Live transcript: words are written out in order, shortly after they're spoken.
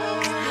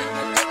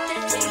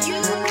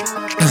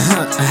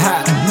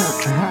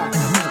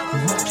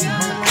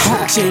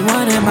She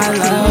wanted my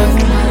love,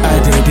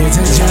 addicted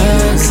to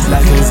drugs.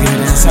 Life is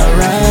getting so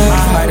rough, my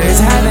heart is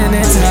having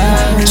it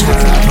tough. Try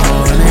to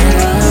pull it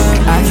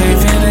up, I can't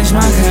finish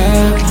my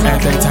cup.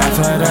 At the top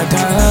for the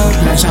dub,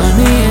 flash on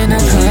me in the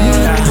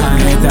club.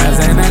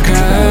 100,000 a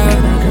cup,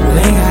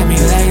 they got me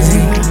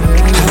lazy.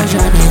 Hoes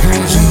drive me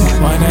crazy,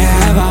 wanna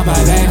have all my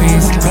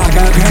babies. Block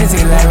out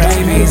crazy like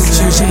rabies,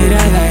 shoot shit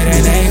out like the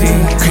Navy.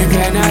 Creep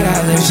at night,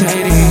 I live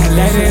shady.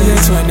 Lady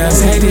lips with no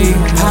safety,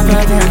 pop a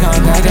perk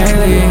on the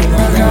daily.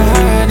 Work a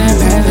hard and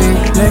belly,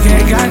 look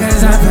at God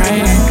cause I'm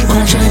praying.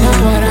 Question on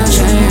what I'm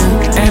saying,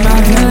 and my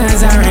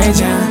feelings are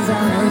raging.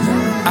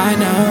 I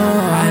know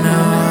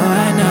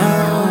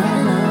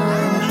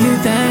you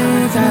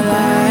think I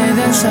like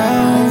the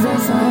show.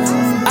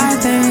 I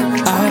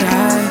think I'll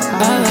die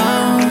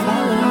alone.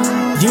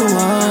 You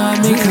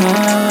want me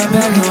come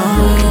back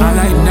home? I'm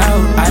like, no,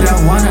 I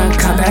don't wanna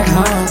come back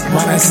home.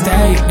 Wanna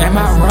stay in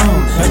my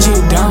room, but you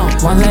don't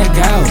wanna let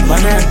go.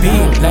 Wanna be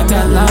left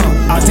alone.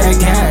 I'll take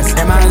gas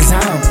in my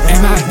zone. In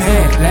my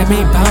bed, let me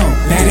bone.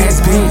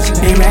 Badass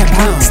bitch, be red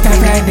bone. Stuck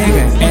that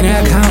nigga in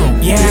a cone.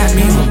 Yeah, I'm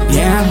evil,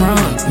 yeah, I'm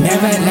wrong.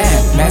 Never let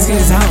mask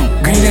is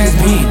on. Green as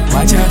bean,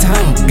 watch your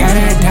tone. Got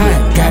a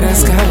dot, got a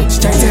scope.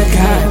 Straight to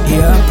God, he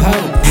a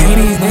pope. Hate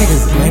these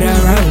niggas with a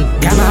rope.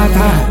 Got my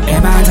pot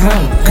in my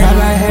toe. Grab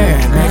my hair,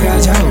 make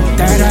a joke.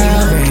 Third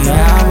oven,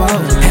 yeah, I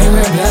woke. Hang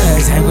with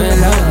bloods, hang with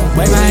low.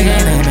 Wait my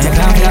hand and make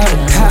them float.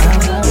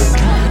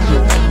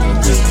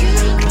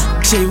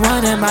 She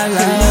wanted my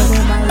love,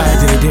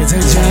 addicted to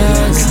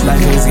drugs.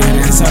 Life is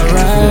getting so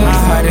rough, my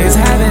heart is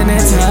having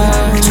it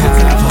tough. Try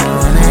to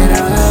pull it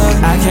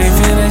up, I can't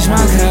finish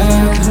my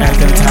cup. At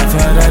the top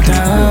of the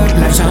dub,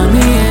 flash on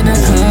me